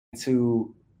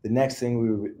to the next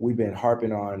thing we've been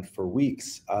harping on for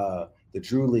weeks, the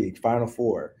Drew League Final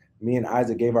Four. Me and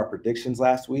Isaac gave our predictions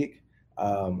last week.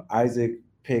 Isaac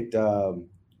picked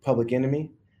Public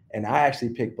Enemy, and I actually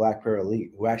picked Black Pearl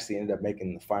Elite, who actually ended up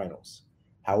making the finals.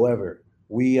 However,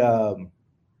 not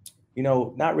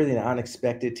really an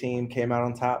unexpected team came out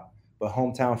on top, but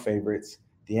hometown favorites,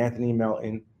 the Anthony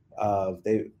Melton.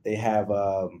 They've had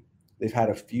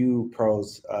a few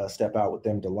pros step out with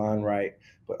them, DeLon Wright,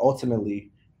 but ultimately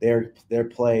their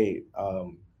play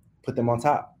put them on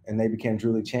top, and they became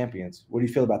Drew League champions. What do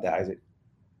you feel about that, Isaac?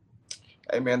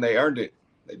 Hey, man, they earned it.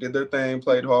 They did their thing,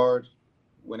 played hard,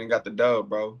 went and got the dub,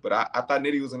 bro. But I thought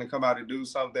Nitty was going to come out and do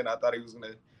something. I thought he was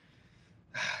going to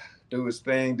do his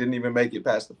thing. Didn't even make it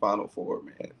past the Final Four,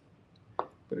 man.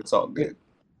 But it's all good.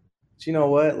 But you know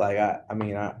what? Like,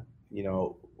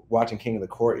 watching King of the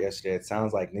Court yesterday, it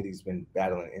sounds like Nitty's been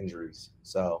battling injuries.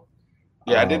 So,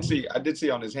 yeah, I did see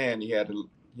on his hand he had a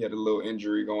little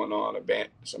injury going on,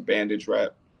 some bandage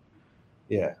wrap.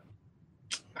 Yeah,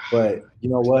 but you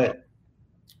know what?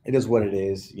 It is what it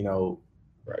is.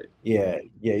 Right. Yeah,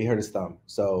 he hurt his thumb.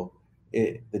 So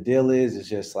the deal is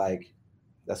just like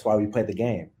that's why we play the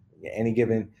game. Any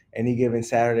given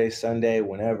Saturday, Sunday,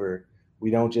 whenever,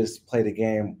 we don't just play the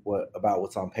game about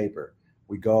what's on paper.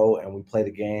 We go and we play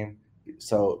the game.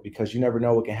 So because you never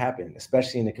know what can happen,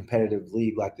 especially in a competitive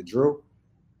league like the Drew,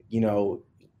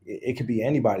 it could be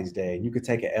anybody's day, and you could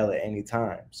take an L at any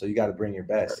time. So you got to bring your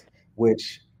best,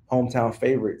 which hometown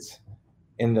favorites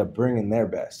ended up bringing their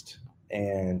best.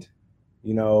 And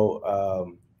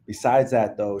besides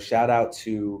that, though, shout out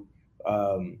to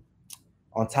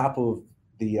on top of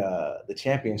the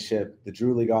championship, the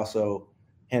Drew League also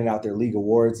handed out their league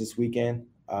awards this weekend,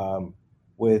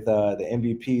 with the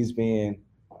MVPs being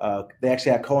they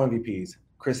actually had co-MVPs,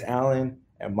 Chris Allen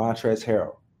and Montrezl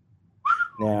Harrell.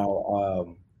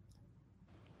 Now,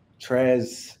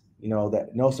 Trez, that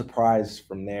no surprise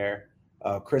from there.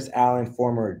 Chris Allen,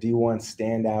 former D1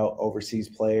 standout overseas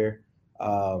player.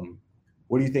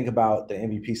 What do you think about the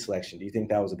MVP selection? Do you think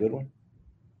that was a good one?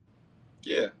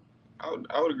 Yeah,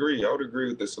 I would agree. I would agree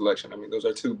with the selection. I mean, those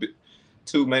are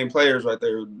two main players right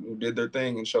there who did their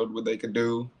thing and showed what they could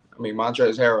do. I mean,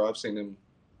 Montrezl Harrell, I've seen him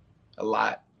a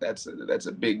lot. That's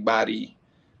a big body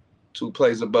who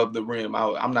plays above the rim.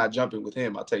 I'm not jumping with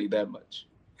him, I'll tell you that much.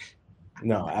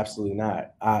 No, absolutely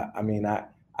not. I mean, I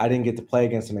didn't get to play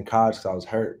against him in college because I was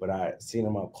hurt, but I seen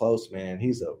him up close, man.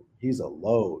 He's a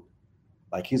load.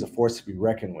 Like, he's a force to be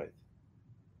reckoned with.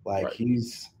 Like, right.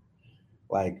 He's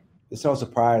like, it's no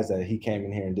surprise that he came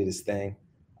in here and did his thing.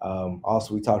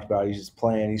 Also, we talked about he's just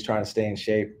playing. He's trying to stay in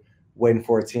shape, waiting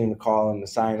for a team to call him to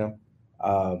sign him.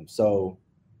 So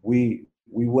we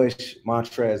wish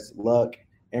Montrez luck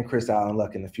and Chris Allen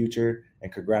luck in the future, and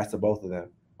congrats to both of them.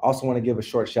 Also want to give a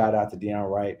short shout out to Deion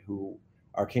Wright, who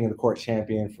our King of the Court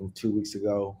champion from 2 weeks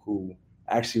ago, who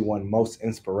actually won Most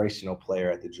Inspirational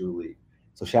Player at the Drew League.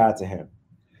 So shout out to him.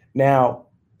 Now,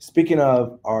 speaking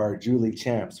of our Drew League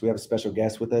champs, we have a special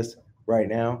guest with us right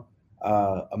now,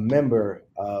 a member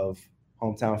of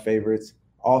Hometown Favorites,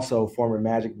 also former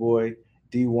Magic Boy,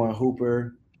 D1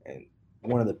 Hooper, and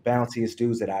one of the bounciest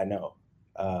dudes that I know.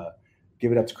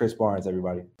 Give it up to Chris Barnes,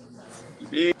 everybody.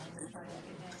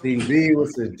 CB,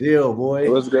 what's the deal,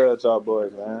 boy? What's good, y'all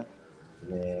boys, man?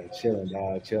 Man, chilling,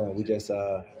 dog, chilling. We just,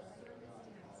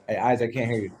 hey, Isaac, I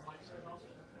can't hear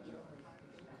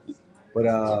you. But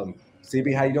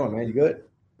CB, how you doing, man? You good?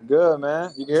 Good,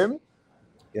 man. You can hear me?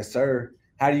 Yes, sir.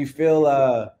 How do you feel?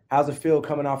 How's it feel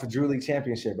coming off a Drew League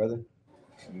championship, brother?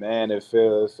 Man, it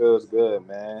feels good,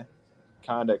 man.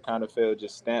 Kind of feel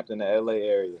just stamped in the LA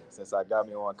area since I got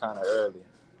me one kind of early.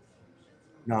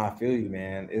 No, I feel you,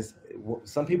 man.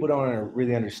 Some people don't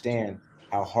really understand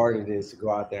how hard it is to go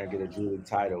out there and get a Drew League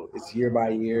title. It's year by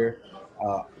year.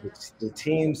 The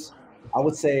teams, I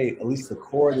would say, at least the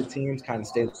core of the teams kind of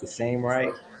stays the same,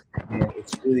 right? And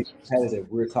it's really competitive.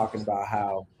 We were talking about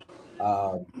how,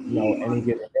 any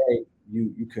given day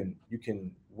you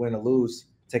can win or lose,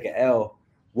 take an L.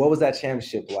 What was that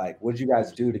championship like? What did you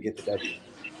guys do to get the W?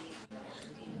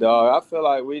 Dog, I feel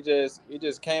like we just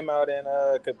came out and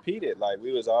competed. Like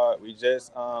we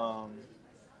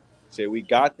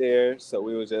got there, so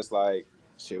we was just like,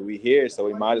 shit, we here, so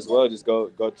we might as well just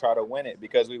go try to win it,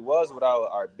 because we was without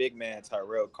our big man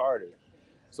Tyrell Carter,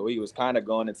 so we was kind of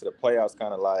going into the playoffs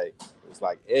kind of like it was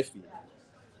like iffy.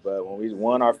 But when we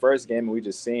won our first game and we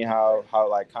just seen how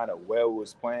like kind of well we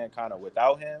was playing kind of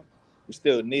without him, we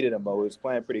still needed him, but we was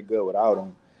playing pretty good without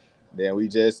him. Then we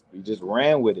just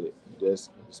ran with it.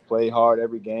 Just play hard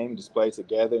every game, just play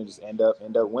together, and just end up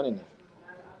winning it.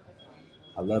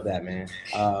 I love that, man.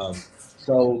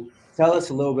 So tell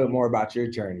us a little bit more about your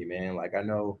journey, man. Like I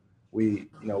know we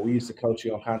used to coach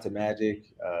you on Content Magic.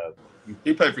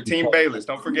 He played for Team Bayless.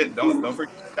 Don't forget. Don't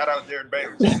forget. Shout out Jared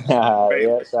Bayless.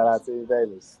 Yeah, shout out to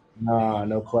Bayless.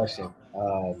 No question.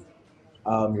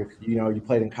 You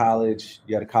played in college.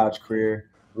 You had a college career.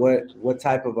 What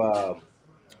type of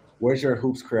where's your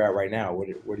hoops career at right now? What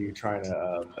are you trying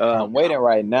to? I'm waiting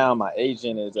right now. My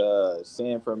agent is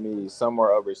seeing for me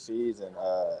somewhere overseas in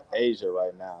Asia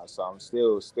right now. So I'm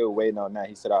still waiting on that.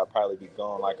 He said I'll probably be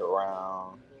going like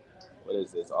around what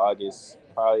is this, August,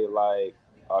 probably like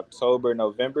October,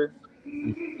 November.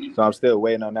 So I'm still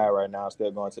waiting on that right now. I'm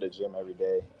still going to the gym every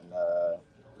day and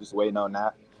just waiting on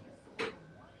that.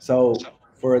 So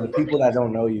for the people that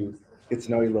don't know you, get to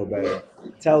know you a little better.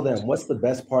 Tell them what's the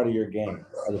best part of your game,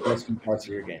 or the best few parts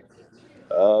of your game.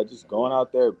 Just going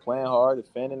out there, playing hard,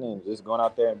 defending, and just going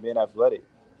out there and being athletic.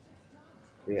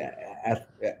 Yeah,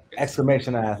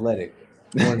 exclamation on athletic.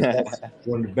 One of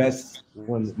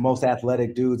the most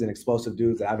athletic dudes and explosive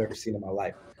dudes that I've ever seen in my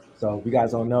life. So if you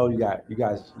guys don't know, you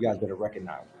guys better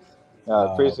recognize.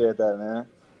 I appreciate that, man.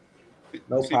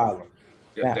 No problem.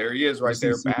 Yeah, now, there he is, right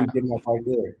there. Getting up right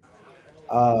there.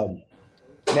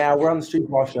 Now we're on the Street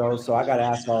Ball Show, so I got to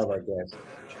ask all of our guests.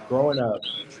 Growing up,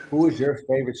 who is your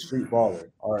favorite street baller,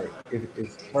 or if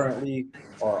it's currently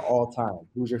or all time?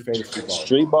 Who's your favorite street baller?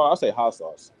 Street ball, I'll say hot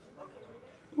sauce.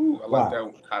 Ooh, I like that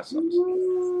one. Hot sauce.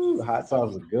 Ooh, hot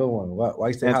sauce is a good one. Why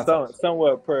you say hot sauce?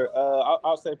 Somewhat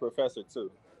I'll say Professor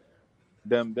too.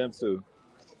 Them two.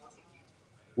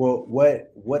 Well,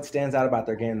 what stands out about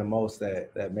their game the most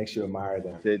that makes you admire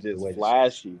them? They're just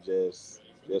flashy, just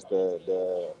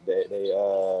the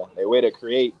way to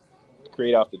create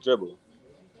off the dribble.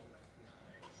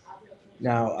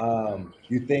 Now,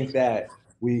 you think that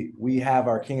we have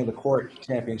our King of the Court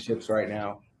championships right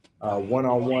now,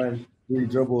 1-on-1, 3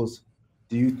 dribbles.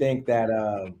 Do you think that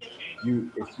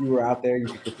if you were out there, you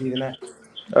could compete in that?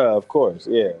 Of course,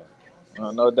 yeah,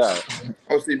 no doubt.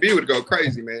 Oh, CB would go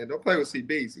crazy, man. Don't play with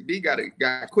CB. CB got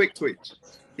a quick twitch.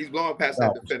 He's blowing past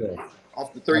that defender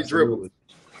off the 3 dribbles.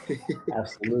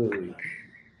 Absolutely.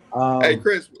 Hey,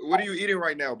 Chris, what are you eating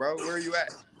right now, bro? Where are you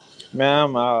at?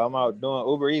 Man, I'm out doing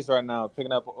Uber Eats right now,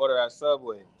 picking up an order at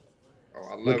Subway. Oh,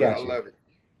 I love it.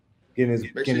 Getting his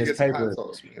paper.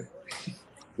 Sauce,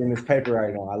 getting his paper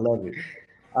right now. I love it.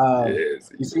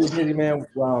 Yes, you see, busy man.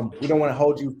 We don't want to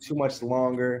hold you too much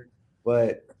longer,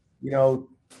 but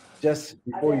just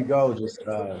before you go, just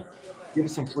give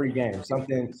us some free game,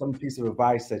 some piece of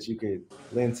advice that you could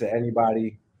lend to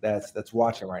anybody that's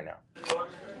watching right now.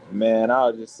 Man,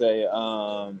 I'll just say,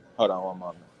 hold on one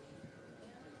moment.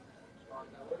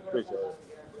 Appreciate it.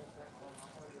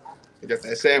 You got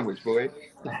that sandwich, boy.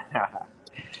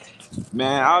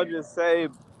 Man, I'll just say,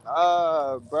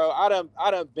 bro, I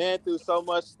done been through so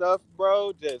much stuff,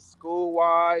 bro, just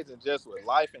school-wise and just with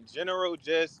life in general,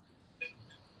 just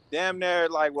damn near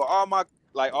like with all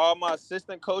my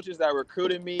assistant coaches that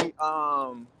recruited me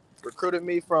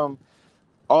from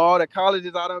all the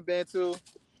colleges I done been to.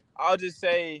 I'll just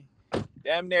say,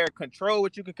 damn near control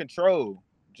what you can control.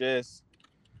 Just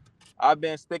I've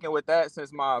been sticking with that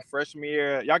since my freshman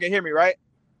year. Y'all can hear me, right?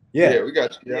 Yeah, we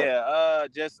got you. Yeah,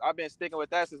 I've been sticking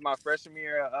with that since my freshman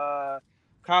year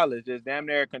college. Just damn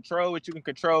near control what you can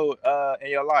control in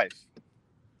your life.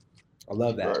 I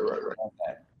love that. Right. I love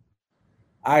that.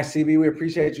 All right, CB, we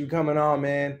appreciate you coming on,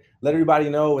 man. Let everybody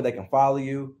know where they can follow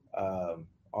you on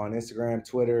Instagram,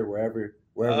 Twitter, wherever.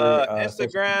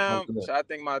 Instagram, I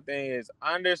think my thing is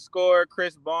 _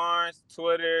 Chris Barnes,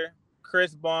 Twitter,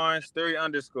 Chris Barnes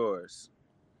 3_.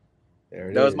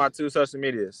 Those are my 2 social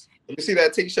medias. Let me see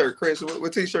that T-shirt, Chris.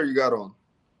 What T-shirt you got on?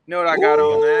 You know what I got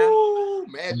on,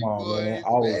 man? Magic Boys. Man.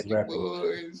 Always repping.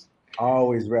 Boys.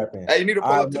 Always repping. Hey, you need to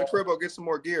pull up to the crib or get some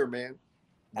more gear, man.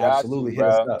 Absolutely. Hit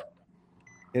us up.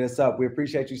 Hit us up. We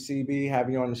appreciate you, CB,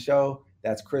 having you on the show.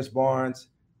 That's Chris Barnes.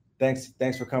 Thanks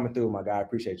for coming through, my guy. I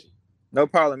appreciate you. No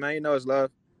problem, man. You know it's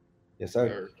love. Yes,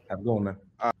 sir. Have a good one, man.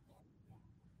 All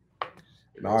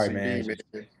right, man.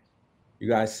 You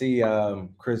guys see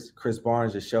Chris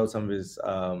Barnes just showed some of his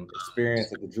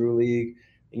experience at the Drew League.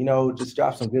 Just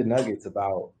dropped some good nuggets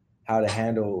about how to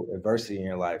handle adversity in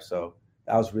your life. So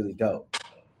that was really dope.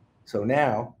 So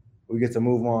now we get to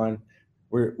move on.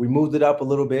 We moved it up a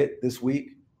little bit this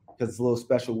week because it's a little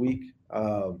special week.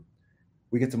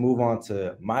 We get to move on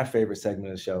to my favorite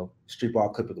segment of the show, Street Ball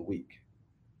Clip of the Week.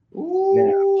 Ooh,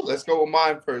 now, let's go with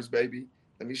mine first, baby.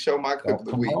 Let me show my clip of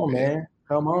the week. Come on, man.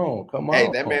 Come on. Hey,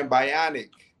 that man bionic,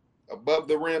 above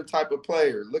the rim type of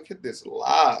player. Look at this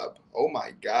lob. Oh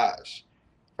my gosh.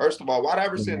 First of all, White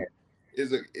Iverson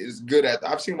is good at.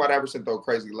 I've seen White Iverson throw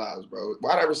crazy lobs, bro.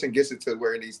 White Iverson gets it to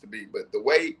where it needs to be, but the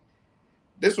way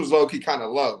this was low-key kind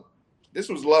of low. This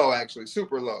was low, actually,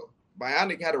 super low.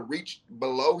 Bionic had to reach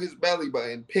below his belly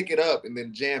button, pick it up, and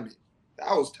then jam it.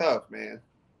 That was tough, man.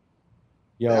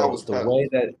 Yo, the way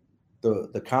that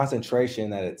the concentration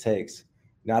that it takes,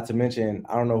 not to mention,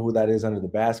 I don't know who that is under the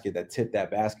basket that tipped that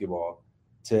basketball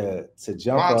to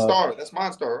jump Monstar. That's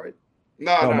Monstar, right?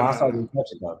 No, Monstar didn't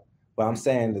touch it though. But I'm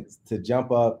saying that to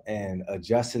jump up and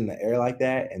adjust in the air like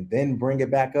that and then bring it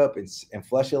back up and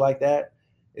flush it like that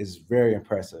is very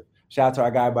impressive. Shout out to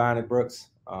our guy Bionic Brooks.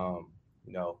 You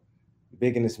know,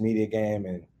 big in this media game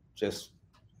and just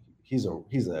he's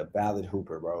a valid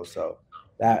hooper, bro. So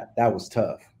that was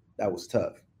tough. That was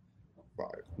tough.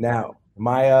 Right. Now,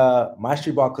 my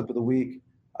street ball clip of the week,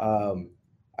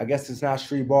 I guess it's not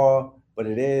street ball, but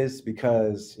it is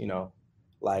because, you know,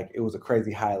 like it was a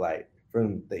crazy highlight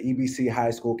from the EBC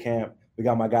high school camp. We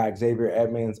got my guy Xavier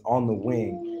Edmonds on the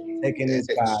wing, taking this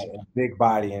guy and big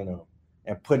body in him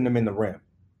and putting him in the rim.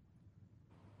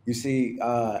 You see,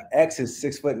 X is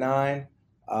 6'9".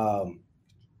 I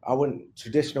wouldn't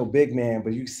traditional big man,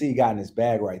 but you see he got in his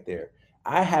bag right there.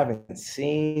 I've never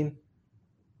seen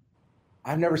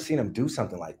him do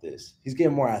something like this. He's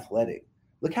getting more athletic.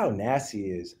 Look how nasty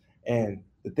he is. And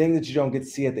the thing that you don't get to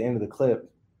see at the end of the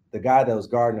clip, the guy that was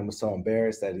guarding him was so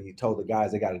embarrassed that he told the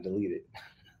guys they got to delete it.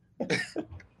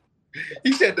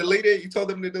 He said delete it? You told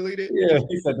them to delete it? Yeah,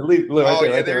 he said delete. Look, oh, right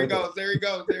yeah, there, there he goes. There he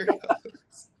goes. There he goes.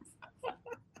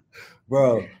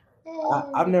 Bro,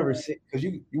 I've never seen, because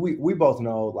we both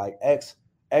know, like, X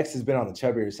has been on the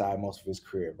chubbier side most of his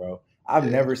career, bro.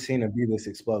 I've never seen him be this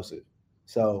explosive.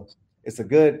 So it's a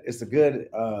really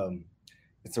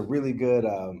good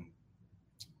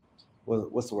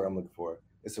what's the word I'm looking for?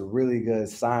 It's a really good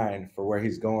sign for where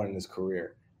he's going in his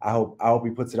career. I hope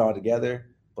he puts it all together,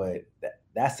 but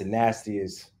that's the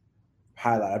nastiest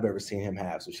highlight I've ever seen him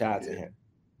have. So shout out to him.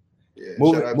 Yeah,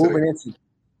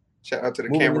 shout out to the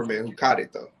cameraman who caught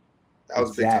it though. That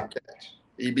was exactly.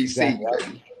 Big time catch. EBC,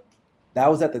 baby. That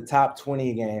was at the top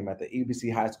 20 game at the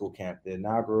EBC high school camp, the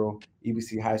inaugural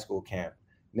EBC high school camp.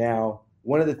 Now,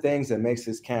 one of the things that makes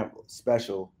this camp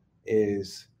special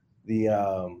is the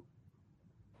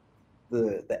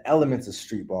elements of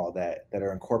street ball that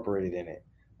are incorporated in it.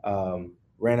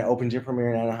 Ran an open gym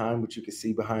premiere in Anaheim, which you can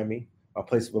see behind me, my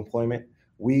place of employment.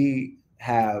 We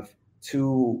have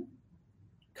 2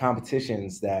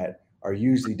 competitions that are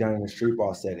usually done in a street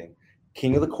ball setting.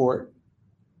 King of the Court,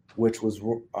 which was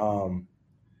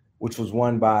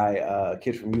won by a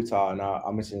kid from Utah, and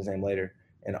I'll mention his name later.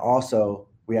 And also,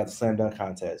 we have the slam dunk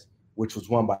contest, which was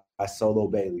won by Solo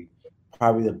Bailey,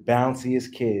 probably the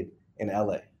bounciest kid in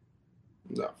LA.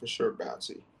 No, for sure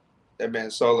bouncy. That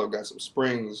man Solo got some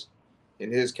springs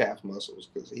in his calf muscles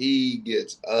because he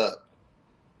gets up.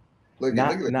 Look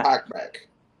at the cock back.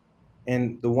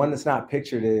 And the one that's not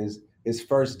pictured is his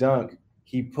first dunk.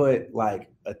 He put like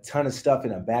a ton of stuff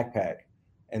in a backpack,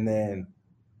 and then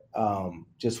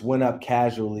just went up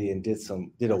casually and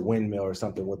did a windmill or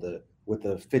something with a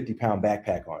 50-pound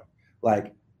backpack on.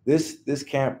 Like this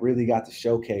camp really got to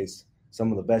showcase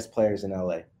some of the best players in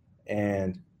LA,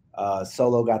 and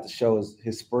Solo got to show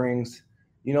his springs.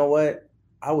 You know what?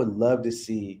 I would love to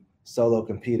see Solo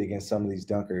compete against some of these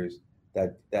dunkers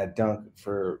that dunk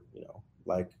for, you know,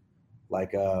 like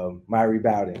Myrie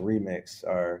Bowden remix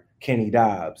or Kenny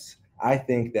Dobbs. I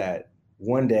think that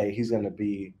one day he's going to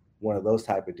be one of those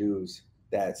type of dudes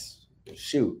that's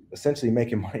essentially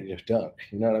making money to dunk.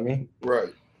 You know what I mean?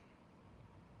 Right.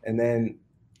 And then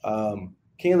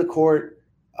King of the Court,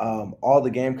 all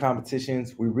the game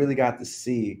competitions, we really got to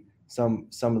see some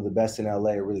of the best in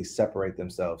LA really separate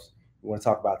themselves. We want to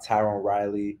talk about Tyrone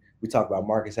Riley. We talk about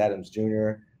Marcus Adams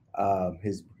Jr.,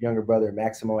 his younger brother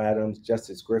Maximo Adams,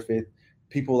 Justice Griffith,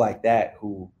 people like that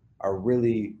who are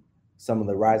really some of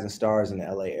the rising stars in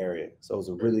the LA area. So it was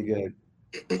a really good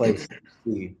place to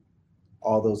see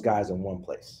all those guys in one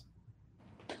place.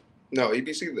 No,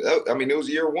 EBC, I mean, it was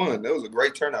year one. That was a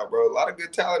great turnout, bro. A lot of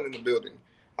good talent in the building.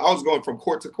 I was going from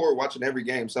court to court watching every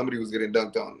game. Somebody was getting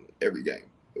dunked on every game.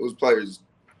 It was players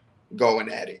going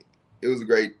at it. It was a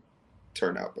great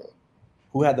turnout, bro.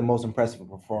 Who had the most impressive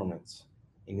performance,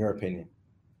 in your opinion?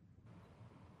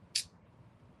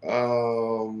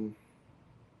 It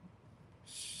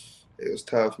was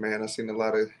tough, man. I seen a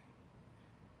lot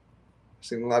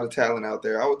of talent out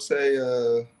there. I would say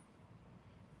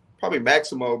probably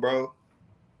Maximo, bro.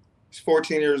 He's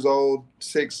 14 years old,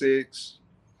 6'6".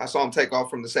 I saw him take off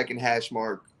from the second hash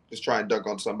mark, just try and dunk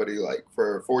on somebody. Like,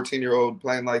 for a 14-year-old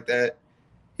playing like that,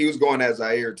 he was going at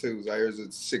Zaire too. Zaire's a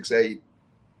 6'8",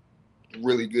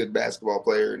 really good basketball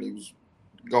player, and he was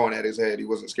going at his head. He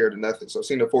wasn't scared of nothing. So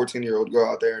seeing a 14-year-old go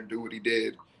out there and do what he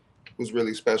did, was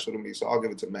really special to me. So I'll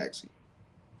give it to Maxey.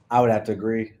 I would have to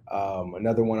agree.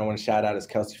 Another one I want to shout out is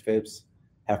Kelsey Phipps,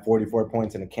 had 44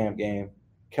 points in a camp game.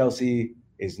 Kelsey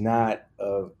is not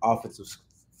an offensive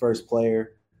first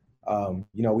player.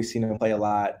 We've seen him play a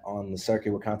lot on the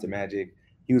circuit with Compton Magic.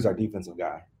 He was our defensive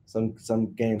guy.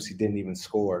 Some games he didn't even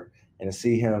score. And to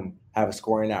see him have a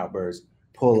scoring outburst,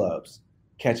 pull-ups,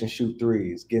 catch and shoot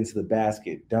threes, getting to the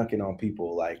basket, dunking on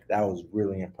people, like that was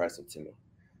really impressive to me.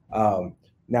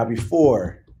 Now,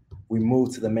 before we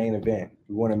move to the main event,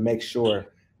 we want to make sure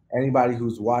anybody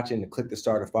who's watching to click the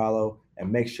start or follow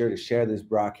and make sure to share this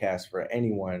broadcast for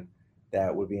anyone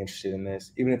that would be interested in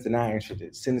this. Even if they're not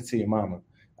interested, send it to your mama.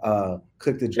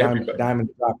 Click the diamond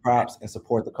drop props and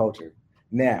support the culture.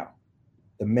 Now,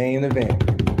 the main event.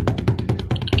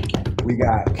 We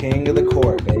got King of the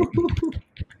Court, baby.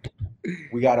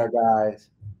 We got our guys,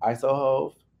 ISO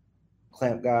Hove,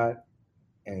 Clamp God,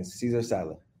 and Cesar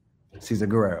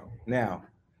Guerrero. Now,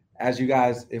 as you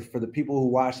guys, if for the people who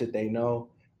watched it, they know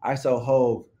ISO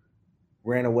Hove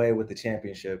ran away with the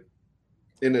championship.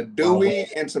 In a Dewey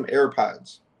and some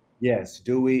AirPods. Yes,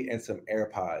 Dewey and some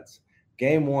AirPods.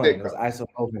 Game one was ISO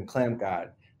Hove and Clamp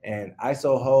God. And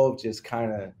ISO Hove just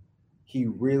kind of, he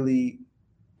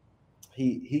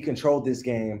controlled this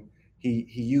game. He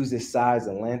used his size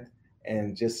and length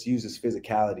and just used his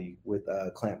physicality with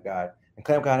Clamp God. And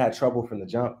Clamp God had trouble from the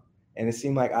jump. And it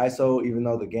seemed like ISO, even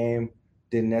though the game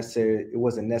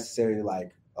wasn't necessarily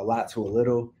like a lot to a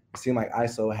little, it seemed like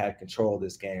ISO had control of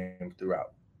this game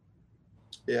throughout.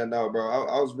 Yeah, no, bro.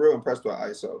 I was real impressed with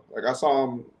ISO. Like, I saw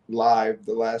him live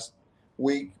the last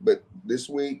week, but this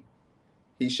week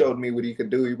he showed me what he could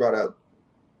do. He brought out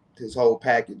his whole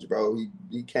package, bro.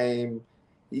 He came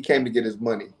to get his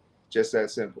money. Just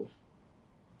that simple.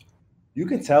 You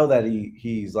can tell that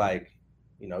he's like,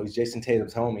 he's Jason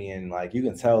Tatum's homie, and like you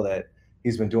can tell that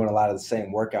he's been doing a lot of the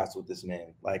same workouts with this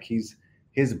man. Like his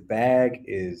bag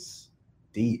is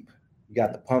deep. You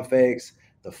got the pump fakes,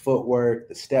 the footwork,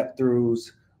 the step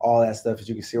throughs, all that stuff that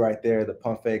you can see right there. The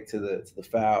pump fake to the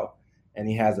foul, and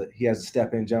he has a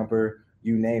step in jumper.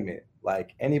 You name it.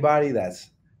 Like anybody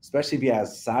that's, especially if he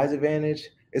has size advantage,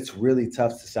 it's really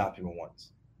tough to stop him at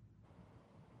once.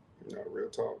 Real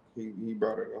talk. He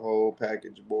brought in a whole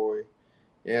package, boy.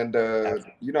 And I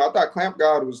thought Clamp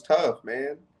God was tough,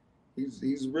 man.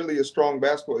 He's really a strong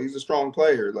basketball. He's a strong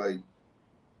player. Like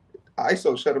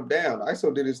ISO shut him down.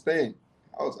 ISO did his thing.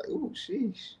 I was like, ooh,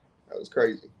 sheesh. That was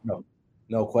crazy.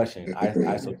 No question.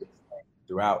 ISO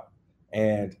throughout.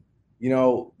 And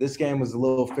this game was a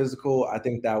little physical. I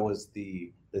think that was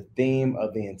the theme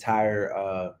of the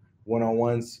entire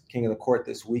one-on-ones King of the Court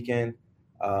this weekend.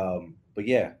 But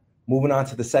yeah, moving on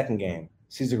to the second game,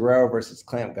 Cesar Guerrero versus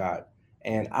Clamp God.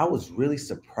 And I was really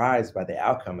surprised by the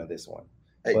outcome of this one.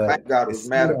 Hey, Clamp God was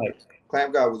mad.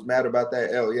 Clamp God was mad about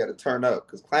that L. He had to turn up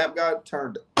because Clamp God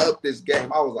turned up this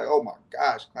game. I was like, oh my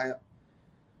gosh, Clamp.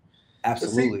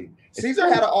 Absolutely. Caesar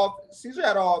had an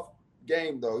off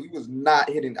game though. He was not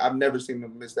hitting. I've never seen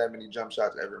him miss that many jump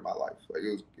shots ever in my life. Like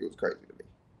it was crazy to me.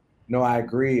 No, I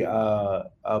agree.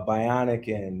 Bionic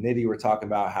and Nitty were talking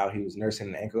about how he was nursing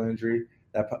an ankle injury.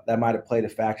 That might have played a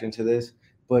factor into this.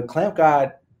 But Clamp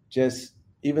God, just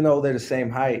even though they're the same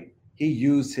height, he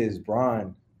used his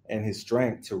brawn and his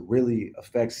strength to really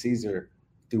affect Cesar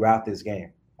throughout this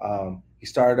game. He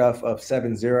started off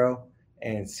 7-0,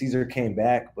 and Cesar came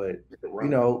back. But,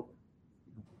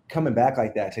 coming back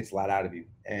like that takes a lot out of you.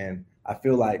 And I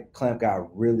feel like Clamp God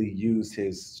really used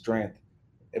his strength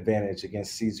advantage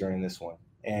against Cesar in this one.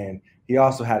 And he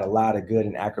also had a lot of good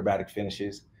and acrobatic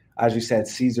finishes. As you said,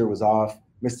 Cesar was off,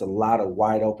 missed a lot of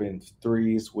wide open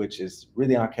threes, which is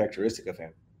really uncharacteristic of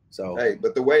him. So hey,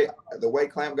 but the way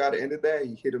Clamp God ended that,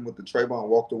 he hit him with the Trayvon,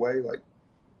 walked away. Like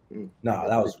no,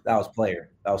 that was player.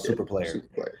 That was super player. Super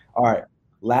player. All right.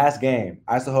 Last game,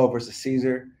 ISO versus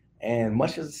Cesar. And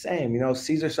much is the same.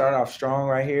 Cesar started off strong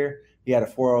right here. He had a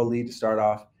 4-0 lead to start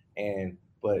off,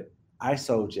 but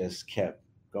ISO just kept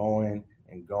going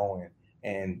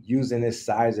and using his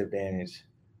size advantage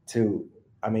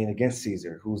against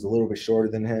Cesar, who's a little bit shorter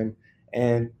than him.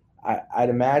 And I'd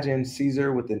imagine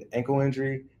Cesar with an ankle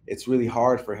injury, it's really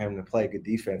hard for him to play good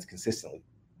defense consistently.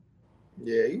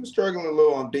 Yeah, he was struggling a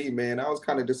little on D, man. I was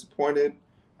kind of disappointed.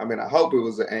 I hope it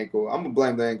was an ankle. I'm going to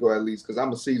blame the ankle at least because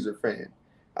I'm a Cesar fan.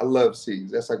 I love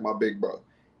Cesar. That's like my big bro.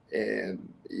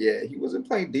 And, yeah, he wasn't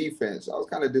playing defense. I was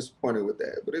kind of disappointed with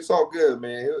that. But it's all good,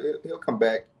 man. He'll come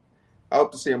back. I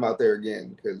hope to see him out there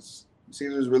again because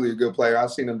Cesar's really a good player.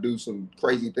 I've seen him do some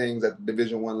crazy things at the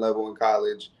Division I level in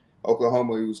college.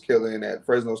 Oklahoma, he was killing. At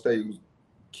Fresno State, he was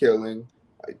killing.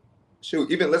 Like,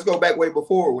 Shoot, even let's go back way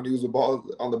before when he was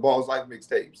on the Balls Life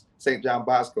mixtapes. St. John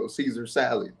Bosco, Caesar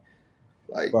Salad.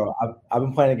 Like, bro, I've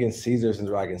been playing against Caesar since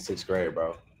like in 6th grade,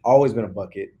 bro. Always been a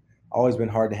bucket. Always been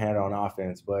hard to handle on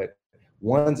offense, but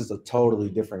ones is a totally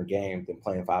different game than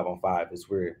playing 5-on-5, as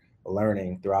we're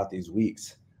learning throughout these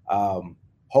weeks.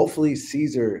 Hopefully,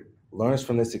 Caesar learns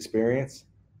from this experience,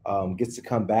 gets to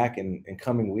come back in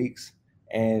coming weeks,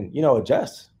 and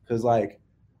adjust because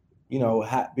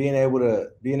being able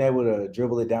to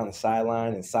dribble it down the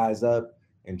sideline and size up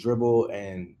and dribble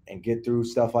and get through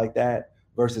stuff like that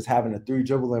versus having a 3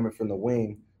 dribble limit from the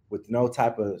wing with no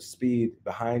type of speed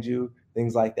behind you,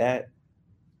 things like that.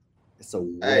 It's a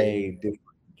way different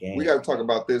game. We got to talk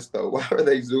about this though. Why are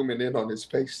they zooming in on his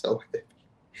face so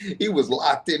heavy? He was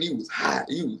locked in. He was hot.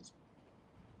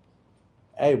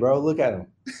 Hey, bro, look at him.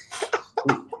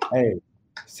 Hey,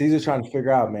 Caesar's trying to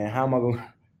figure out, man, how am I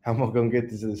gonna get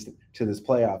to this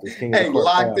playoff? This King of the Court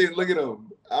locked playoff. in. Look at him.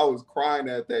 I was crying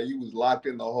at that. He was locked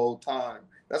in the whole time.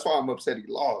 That's why I'm upset he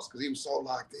lost, because he was so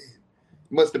locked in.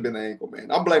 It must have been the ankle, man.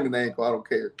 I'm blaming the ankle. I don't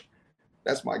care.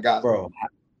 That's my guy. Bro,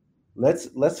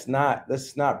 let's not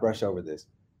brush over this.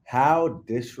 How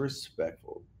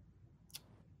disrespectful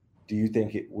do you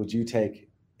think would you take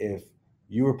if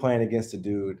you were playing against a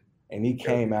dude and he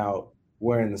came out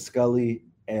wearing the Scully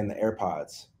and the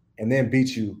AirPods and then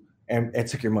beat you and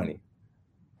took your money?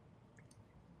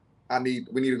 We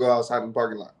need to go outside in the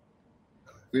parking lot.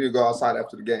 We need to go outside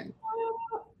after the game.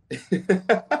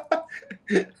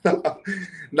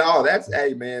 No,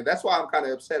 hey man, that's why I'm kind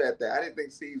of upset at that. I didn't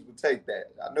think C's would take that.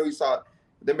 I know he saw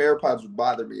them AirPods would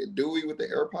bother me. A Dewey with the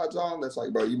AirPods on, that's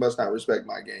like, bro, you must not respect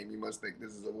my game. You must think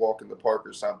this is a walk in the park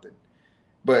or something.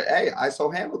 But hey,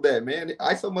 ISO handled that, man.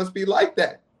 ISO must be like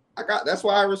that. That's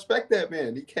why I respect that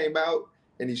man. He came out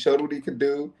and he showed what he could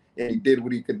do, and he did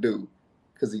what he could do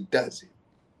because he does it.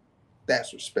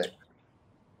 That's respect.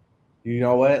 You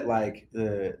know what? Like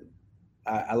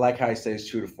I like how he stays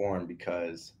true to form,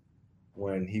 because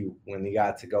when he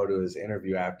got to go to his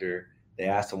interview after, they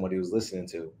asked him what he was listening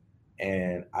to,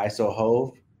 and ISO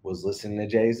Hove was listening to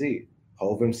Jay-Z,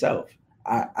 Hove himself.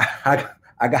 I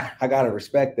gotta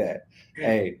respect that.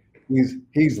 Hey,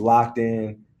 he's locked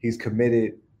in. He's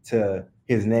committed to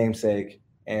his namesake,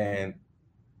 and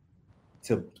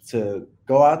to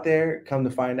go out there, come to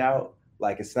find out,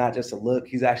 like, it's not just a look.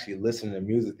 He's actually listening to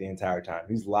music the entire time.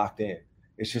 He's locked in.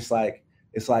 It's just like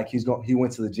he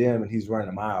went to the gym and he's running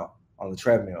a mile on the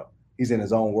treadmill. He's in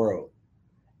his own world.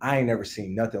 I ain't never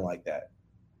seen nothing like that.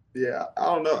 Yeah, I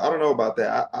don't know about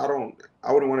that. I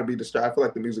wouldn't want to be distracted. I feel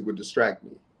like the music would distract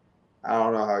me. I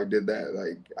don't know how he did that.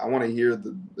 Like, I want to hear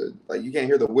the like, you can't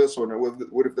hear the whistle. Or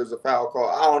what if there's a foul call?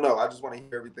 I don't know. I just want to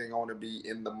hear everything. I want to be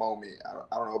in the moment.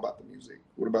 I don't know about the music.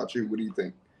 What about you? What do you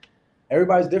think?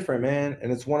 Everybody's different, man,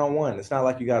 and it's one-on-one. It's not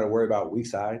like you got to worry about weak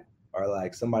side or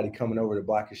like somebody coming over to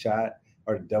block your shot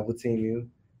or to double team you.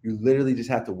 You literally just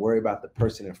have to worry about the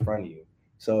person in front of you.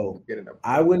 So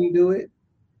I wouldn't do it,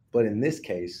 but in this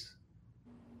case,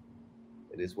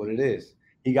 it is what it is.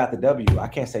 He got the W. I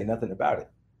can't say nothing about it.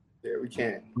 Yeah, we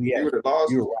can't. Yeah, you would have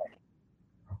lost. You're right.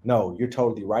 No, you're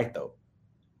totally right, though.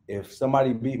 If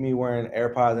somebody beat me wearing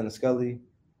AirPods and a Scully,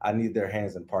 I need their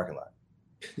hands in the parking lot.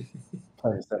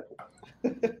 Plain and simple.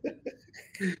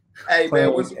 Hey,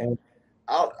 man,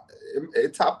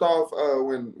 it topped off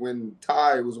when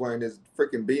Ty was wearing his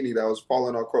freaking beanie that was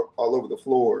falling all over the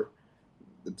floor.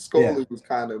 The Scully was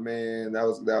kind of, man, that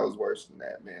was worse than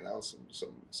that, man. That was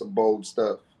some bold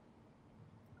stuff.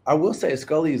 I will say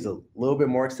Scully is a little bit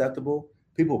more acceptable.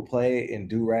 People play in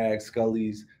do-rags,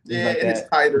 Scullys. Yeah, like and that.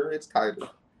 It's tighter.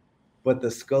 But the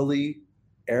Scully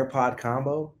AirPod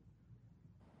combo,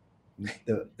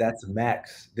 that's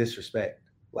max disrespect.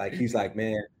 Like, he's like,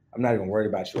 man, I'm not even worried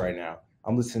about you right now.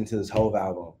 I'm listening to this whole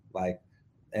album, like,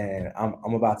 and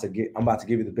I'm about to give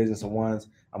you the business of ones.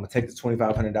 I'm gonna take the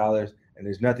 $2,500, and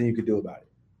there's nothing you could do about it.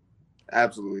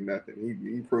 Absolutely nothing.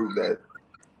 He proved that.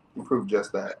 He proved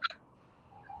just that.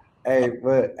 Hey,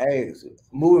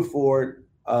 moving forward,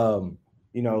 King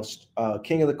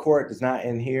of the Court is not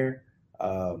in here.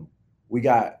 We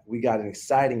got an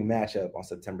exciting matchup on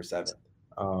September 7th.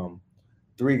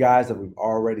 3 guys that we've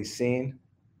already seen.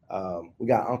 We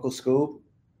got Uncle Scoop,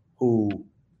 who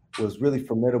was really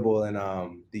formidable in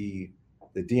the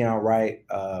Deion Wright,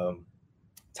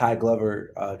 Ty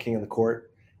Glover, King of the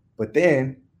Court. But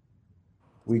then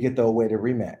we get the awaited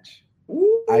rematch.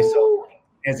 Ooh. ISO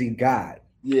as he got.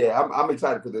 Yeah, I'm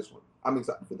excited for this one.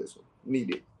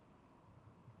 Need it.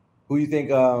 Who you think?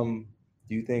 Do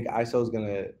you think ISO's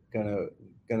gonna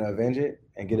avenge it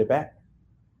and get it back?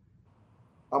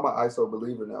 I'm an ISO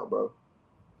believer now, bro.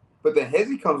 But then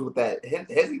Hezzy comes with that.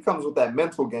 Hezzy comes with that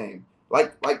mental game.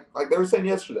 Like they were saying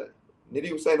yesterday.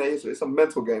 Nitty was saying that yesterday. It's a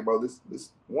mental game, bro. This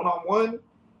one-on-one.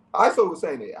 ISO was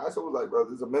saying it. ISO was like, bro,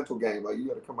 this is a mental game. Like, you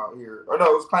got to come out here. Or no,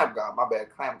 it was Clamp God. My bad.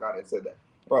 Clamp God that said that.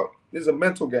 Bro, this is a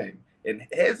mental game. And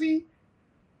Hezzy,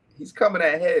 he's coming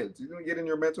at heads. He's going to get in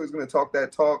your mental. He's going to talk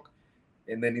that talk.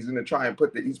 And then he's going to try and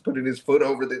he's putting his foot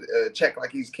over the check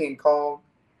like he's King Kong.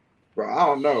 Bro, I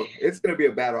don't know. It's going to be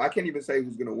a battle. I can't even say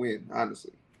who's going to win,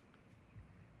 honestly.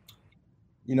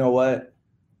 You know what?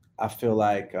 I feel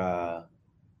like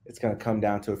it's going to come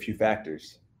down to a few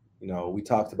factors. You know, we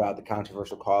talked about the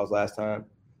controversial calls last time.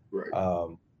 Right.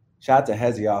 Shout out to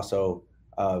Hezzy also,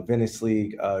 Venice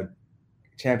League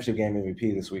championship game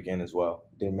MVP this weekend as well.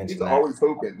 Didn't mention He's always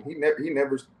hooping. He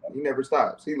never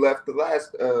stops. He left the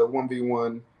last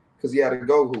 1v1 because he had to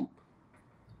go hoop.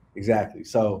 Exactly.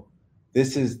 So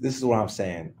this is what I'm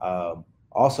saying.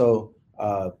 Also,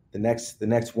 the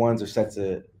next ones are set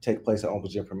to take place at Open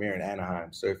Gym Premier in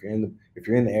Anaheim. So if you're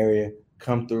in the area,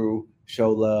 come through, show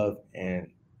love, and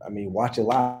I mean, watch it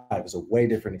live. It's a way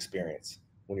different experience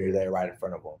when you're there right in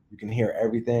front of them. You can hear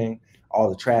everything, all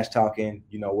the trash talking,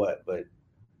 you know what, but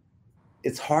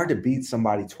it's hard to beat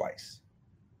somebody twice.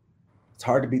 It's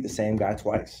hard to beat the same guy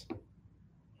twice,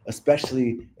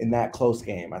 especially in that close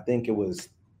game. I think it was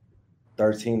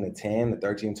 13-10 to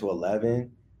 13-11.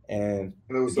 And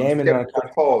there was some skeptical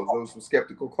calls. There was some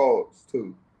skeptical calls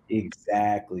too.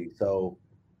 Exactly. So,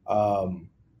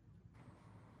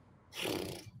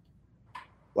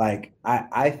 like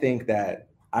I think that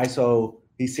ISO,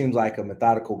 he seems like a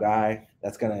methodical guy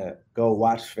that's gonna go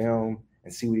watch film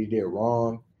and see what he did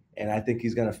wrong, and I think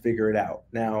he's gonna figure it out.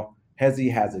 Now,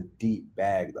 Hezzy has a deep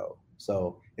bag though,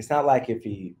 so it's not like if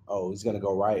he's gonna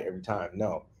go right every time.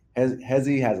 No,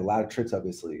 Hezzy has a lot of tricks up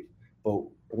his sleeve, but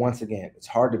once again, it's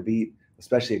hard to beat,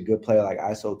 especially a good player like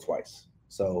ISO twice.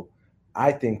 So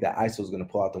I think that ISO is gonna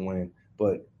pull out the win,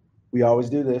 but we always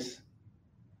do this.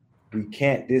 We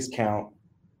can't discount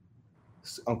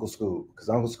Uncle Scoob, because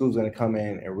Uncle Scoob's going to come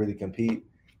in and really compete,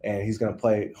 and he's going to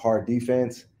play hard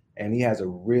defense, and he has a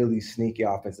really sneaky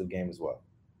offensive game as well.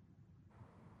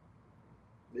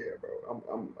 Yeah,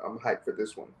 bro, I'm hyped for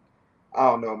this one. I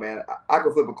don't know, man. I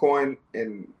could flip a coin,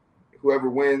 and whoever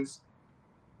wins,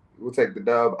 we'll take the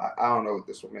dub. I don't know with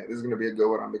this one, man. This is going to be a good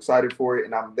one. I'm excited for it,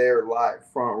 and I'm there live,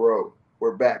 front row.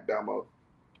 We're back, Damo.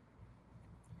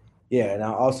 Yeah, and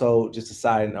also just a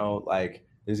side note, like,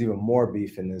 there's even more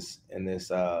beef in this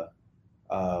King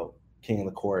of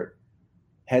the Court.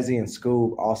 Hezzy and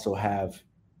Scoob also have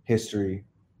history,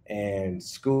 and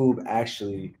Scoob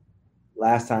actually,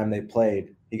 last time they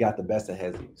played, he got the best of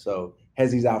Hezzy. So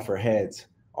Hezzy's out for heads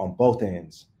on both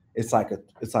ends. It's like a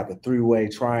three-way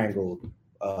triangle.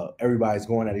 Everybody's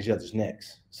going at each other's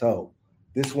necks. So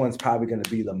this one's probably going to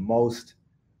be the most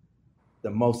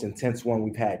intense one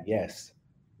we've had. Yes,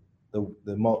 the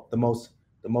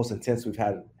most intense we've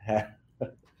had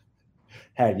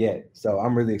yet. So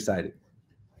I'm really excited.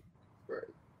 Right.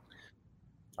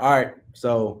 All right.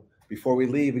 So before we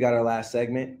leave, we got our last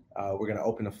segment. We're going to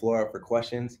open the floor up for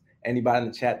questions. Anybody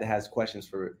in the chat that has questions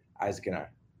for Isaac and I?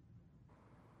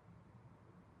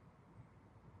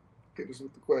 Hit us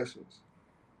with the questions.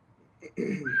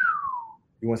 You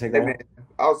want to take that one? Man,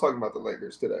 I was talking about the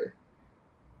Lakers today.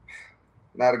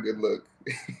 Not a good look.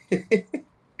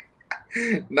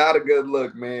 Not a good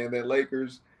look, man.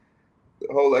 The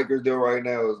whole Lakers deal right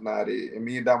now is not it. And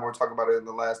me and Damo were talking about it in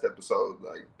the last episode.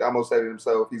 Like, Damo said it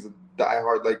himself, he's a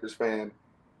diehard Lakers fan.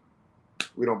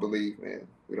 We don't believe, man.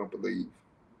 We don't believe.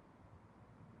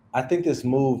 I think this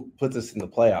move puts us in the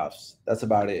playoffs. That's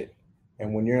about it.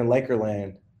 And when you're in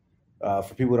Lakerland,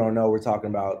 for people who don't know, we're talking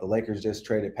about the Lakers just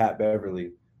traded Pat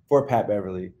Beverly.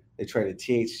 They traded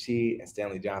THT and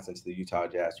Stanley Johnson to the Utah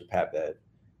Jazz for Pat Bev.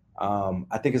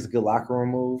 I think it's a good locker room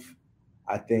move.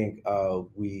 I think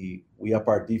we up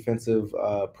our defensive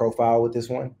profile with this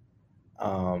one.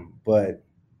 But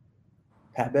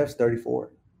Pat Bev's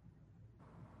 34.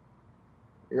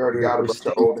 We already got a bunch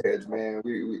of old heads, man.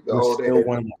 We're still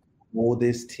one of the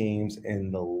oldest teams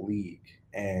in the league.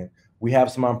 And we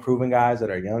have some unproven guys that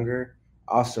are younger.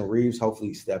 Austin Reeves, hopefully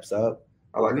he steps up.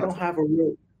 We don't have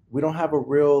a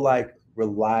real like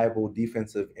reliable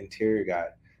defensive interior guy.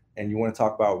 And you want to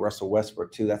talk about Russell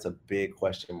Westbrook too? That's a big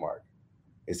question mark.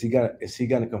 Is he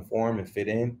gonna conform and fit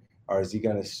in, or is he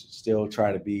gonna still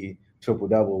try to be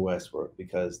triple-double Westbrook?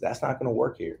 Because that's not gonna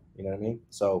work here. You know what I mean?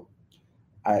 So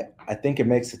I think it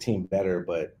makes the team better,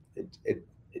 but it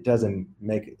doesn't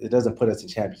put us in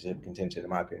championship contention, in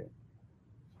my opinion.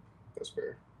 That's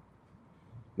fair.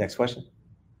 Next question.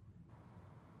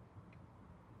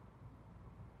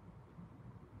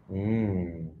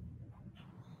 You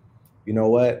know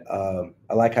what?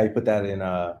 I like how you put that in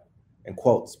in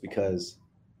quotes, because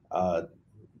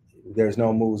there's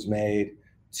no moves made.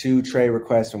 2 trade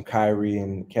requests from Kyrie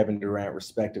and Kevin Durant,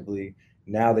 respectively.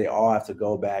 Now they all have to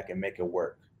go back and make it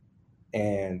work.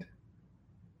 And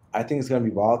I think it's going to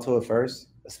be volatile at first,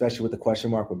 especially with the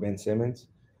question mark with Ben Simmons.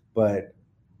 But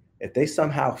if they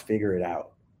somehow figure it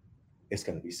out, it's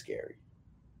going to be scary.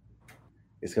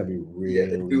 It's going to be really. Yeah,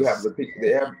 they do have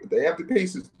they have the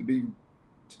pieces to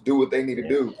do what they need to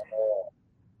do.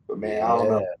 But man, I don't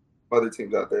know. Other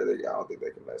teams out there, I don't think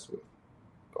they can mess with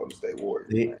Golden State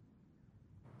Warriors.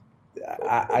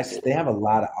 They have a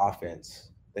lot of offense.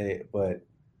 But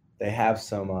they have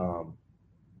some,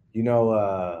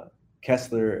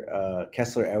 Kessler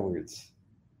Edwards,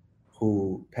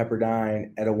 who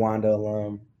Pepperdine, Etowanda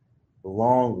alum,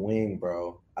 long wing,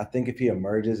 bro. I think if he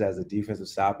emerges as a defensive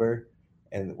stopper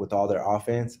and with all their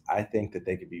offense, I think that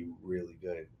they could be really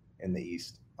good in the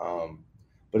East.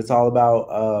 But it's all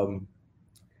about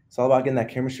getting that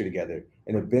chemistry together.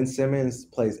 And if Ben Simmons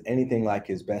plays anything like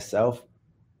his best self,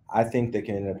 I think they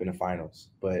can end up in the finals.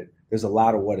 But there's a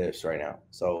lot of what ifs right now.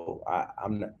 So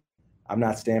I'm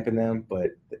not stamping them,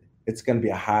 but it's going to be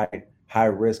a high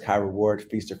risk, high reward,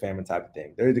 feast or famine type of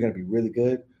thing. They're either going to be really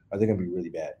good or they're going to be really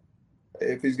bad.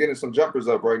 If he's getting some jumpers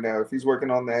up right now, if he's working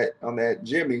on that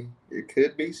Jimmy, it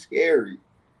could be scary.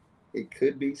 It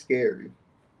could be scary.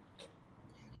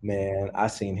 Man, I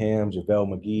seen him, JaVale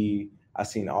McGee. I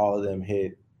seen all of them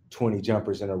hit 20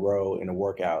 jumpers in a row in a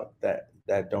workout. That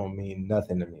don't mean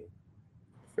nothing to me.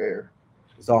 Fair.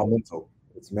 It's all mental.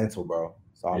 It's mental, bro.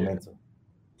 It's all mental.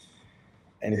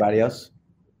 Anybody else?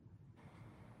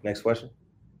 Next question.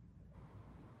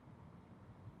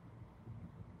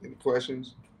 Any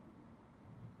questions?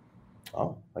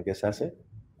 Oh, I guess that's it.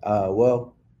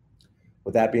 Well,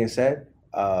 with that being said,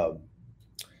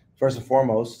 first and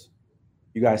foremost,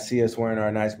 you guys see us wearing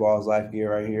our nice Balls Life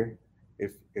gear right here.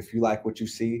 If you like what you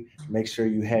see, make sure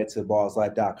you head to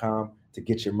ballslife.com to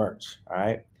get your merch. All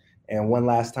right. And one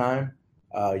last time,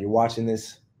 you're watching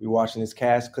this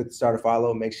cast, click the start or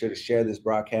follow. Make sure to share this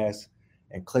broadcast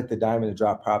and click the diamond to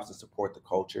drop props to support the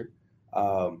culture.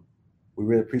 We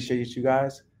really appreciate you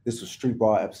guys. This was Street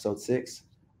Ball episode 6.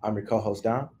 I'm your co-host,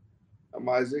 Dom. I'm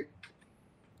Isaac.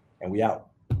 And we out.